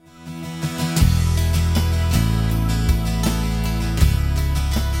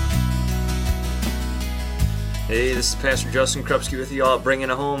Hey, this is Pastor Justin Krupski with you all at Bringing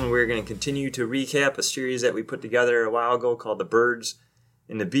It Home, and we're going to continue to recap a series that we put together a while ago called The Birds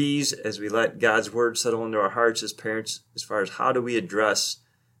and the Bees, as we let God's Word settle into our hearts as parents as far as how do we address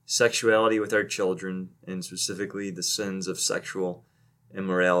sexuality with our children, and specifically the sins of sexual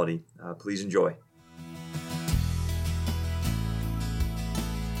immorality. Please enjoy.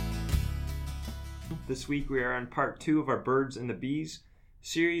 This week we are on part 2 of our Birds and the Bees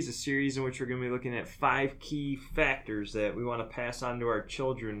series, a series in which we're going to be looking at 5 key factors that we want to pass on to our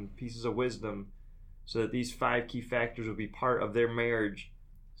children, pieces of wisdom, so that these 5 key factors will be part of their marriage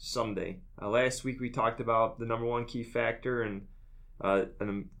someday. Last week we talked about the number 1 key factor in a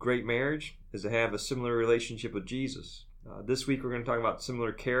great marriage is to have a similar relationship with Jesus. This week we're going to talk about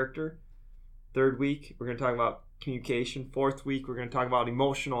similar character. Third week we're going to talk about communication. Fourth week we're going to talk about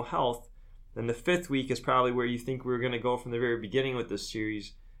emotional health. And the 5th week is probably where you think we're going to go from the very beginning with this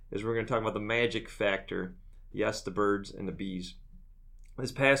series, is we're going to talk about the magic factor. Yes, the birds and the bees.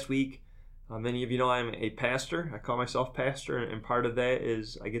 This past week, many of you know I'm a pastor. I call myself pastor, and part of that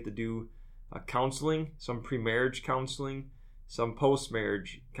is I get to do counseling, some pre-marriage counseling, some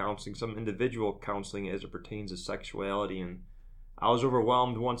post-marriage counseling, some individual counseling as it pertains to sexuality. And I was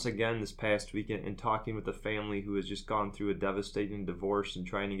overwhelmed once again this past week in talking with a family who has just gone through a devastating divorce and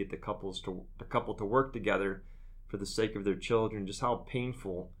trying to get the couple to work together for the sake of their children. Just how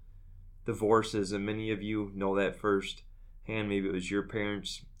painful divorce is, and many of you know that firsthand. Maybe it was your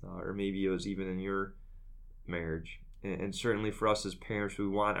parents, or maybe it was even in your marriage. And certainly for us as parents, we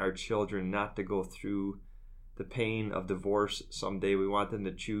want our children not to go through the pain of divorce someday. We want them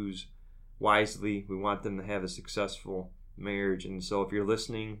to choose wisely. We want them to have a successful marriage. And so if you're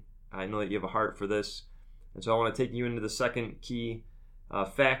listening, I know that you have a heart for this, and so I want to take you into the second key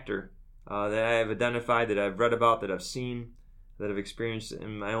factor that I have identified, that I've read about, that I've seen, that I've experienced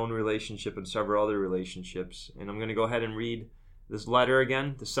in my own relationship and several other relationships. And I'm going to go ahead and read this letter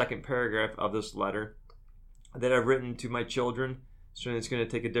again, the second paragraph of this letter that I've written to my children. Certainly it's going to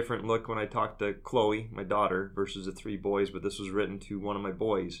take a different look when I talk to Chloe, my daughter, versus the 3 boys, but this was written to one of my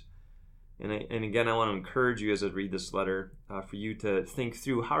boys. And again, I want to encourage you as I read this letter for you to think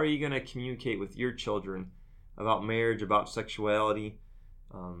through, how are you going to communicate with your children about marriage, about sexuality?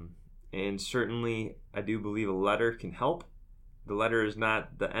 And certainly, I do believe a letter can help. The letter is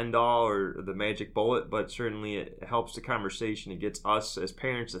not the end-all or the magic bullet, but certainly it helps the conversation. It gets us as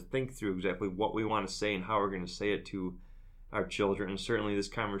parents to think through exactly what we want to say and how we're going to say it to our children. And certainly this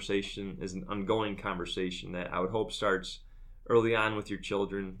conversation is an ongoing conversation that I would hope starts early on with your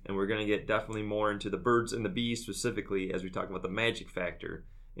children, and we're going to get definitely more into the birds and the bees specifically as we talk about the magic factor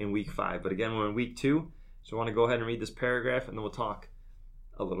in week 5. But again, we're in week 2, so I want to go ahead and read this paragraph, and then we'll talk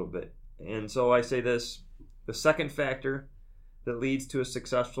a little bit. And so I say this: the second factor that leads to a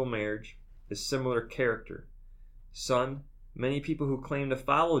successful marriage is similar character. Son, many people who claim to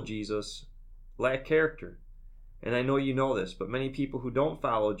follow Jesus lack character. And I know you know this, but many people who don't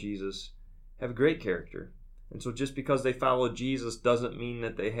follow Jesus have great character. And so just because they follow Jesus doesn't mean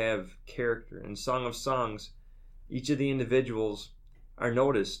that they have character. In Song of Songs, each of the individuals are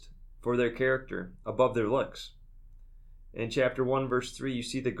noticed for their character above their looks. In chapter 1, verse 3, you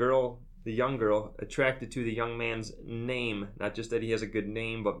see the young girl, attracted to the young man's name. Not just that he has a good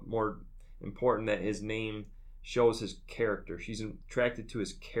name, but more important that his name shows his character. She's attracted to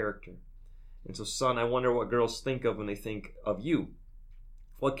his character. And so, son, I wonder what girls think of when they think of you.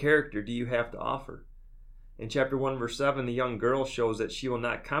 What character do you have to offer? In chapter 1, verse 7, the young girl shows that she will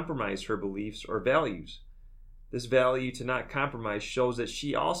not compromise her beliefs or values. This value to not compromise shows that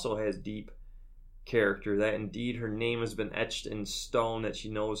she also has deep character, that indeed her name has been etched in stone, that she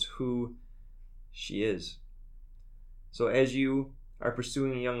knows who she is. So as you are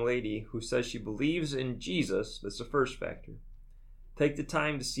pursuing a young lady who says she believes in Jesus, that's the first factor, take the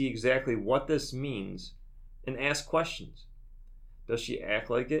time to see exactly what this means and ask questions. Does she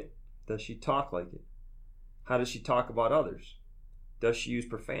act like it? Does she talk like it? How does she talk about others? Does she use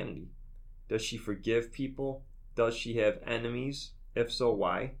profanity? Does she forgive people? Does she have enemies? If so,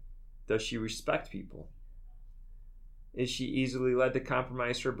 why? Does she respect people? Is she easily led to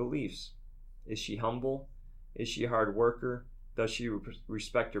compromise her beliefs? Is she humble? Is she a hard worker? Does she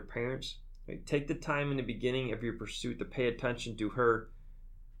respect her parents? Take the time in the beginning of your pursuit to pay attention to her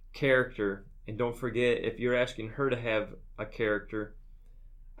character. And don't forget, if you're asking her to have a character,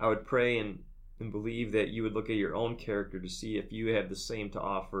 I would pray and believe that you would look at your own character to see if you have the same to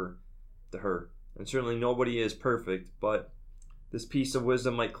offer to her. And certainly nobody is perfect, but this piece of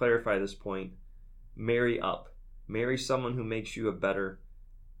wisdom might clarify this point. Marry up. Marry someone who makes you a better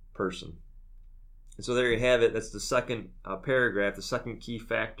person. And so there you have it. That's the second paragraph, the second key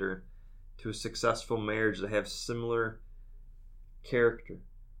factor to a successful marriage that have similar character.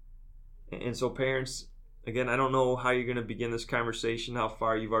 And so parents, again, I don't know how you're going to begin this conversation, how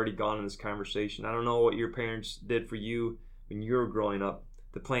far you've already gone in this conversation. I don't know what your parents did for you when you were growing up,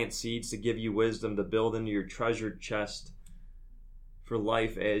 to plant seeds, to give you wisdom, to build into your treasured chest for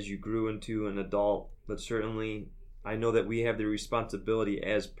life as you grew into an adult. But certainly, I know that we have the responsibility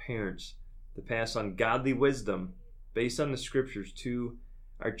as parents to pass on godly wisdom based on the scriptures to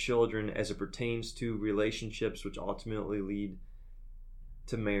our children as it pertains to relationships, which ultimately lead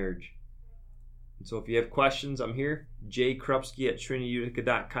to marriage. And so if you have questions, I'm here.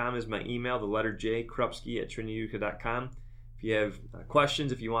 jkrupski@trinityyutica.com is my email. The letter J, krupski@trinityyutica.com. If you have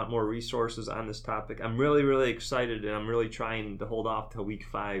questions, if you want more resources on this topic, I'm really, really excited, and I'm really trying to hold off till week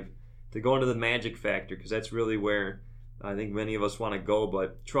 5 to go into the magic factor, because that's really where I think many of us want to go.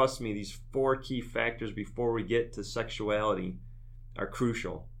 But trust me, these 4 key factors before we get to sexuality are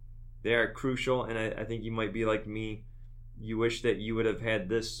crucial. They are crucial, and I think you might be like me. You wish that you would have had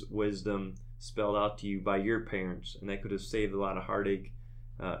this wisdom spelled out to you by your parents, and that could have saved a lot of heartache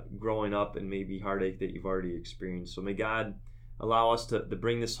growing up, and maybe heartache that you've already experienced. So may God allow us to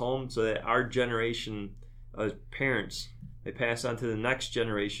bring this home so that our generation of parents may pass on to the next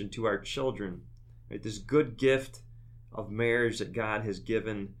generation, to our children, right? This good gift of marriage that God has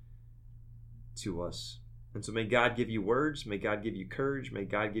given to us. And so may God give you words, may God give you courage, may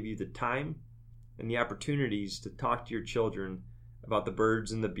God give you the time and the opportunities to talk to your children about the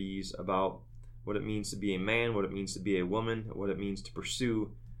birds and the bees, about what it means to be a man, what it means to be a woman, what it means to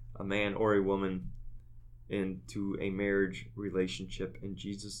pursue a man or a woman into a marriage relationship. In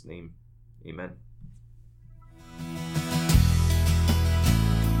Jesus' name, amen.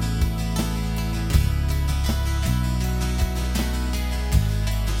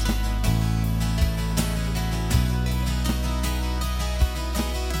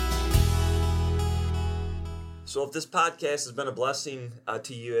 So if this podcast has been a blessing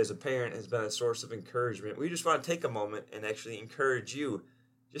to you as a parent, has been a source of encouragement, we just want to take a moment and actually encourage you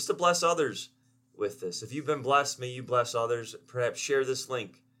just to bless others with this. If you've been blessed, may you bless others. Perhaps share this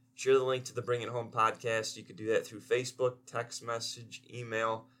link. Share the link to the Bring It Home podcast. You could do that through Facebook, text message,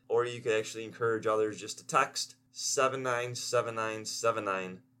 email, or you could actually encourage others just to text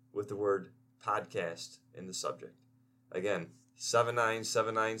 797979 with the word podcast in the subject. Again,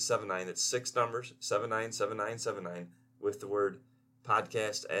 797979. That's 6 numbers, 797979, with the word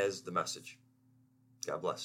podcast as the message. God bless.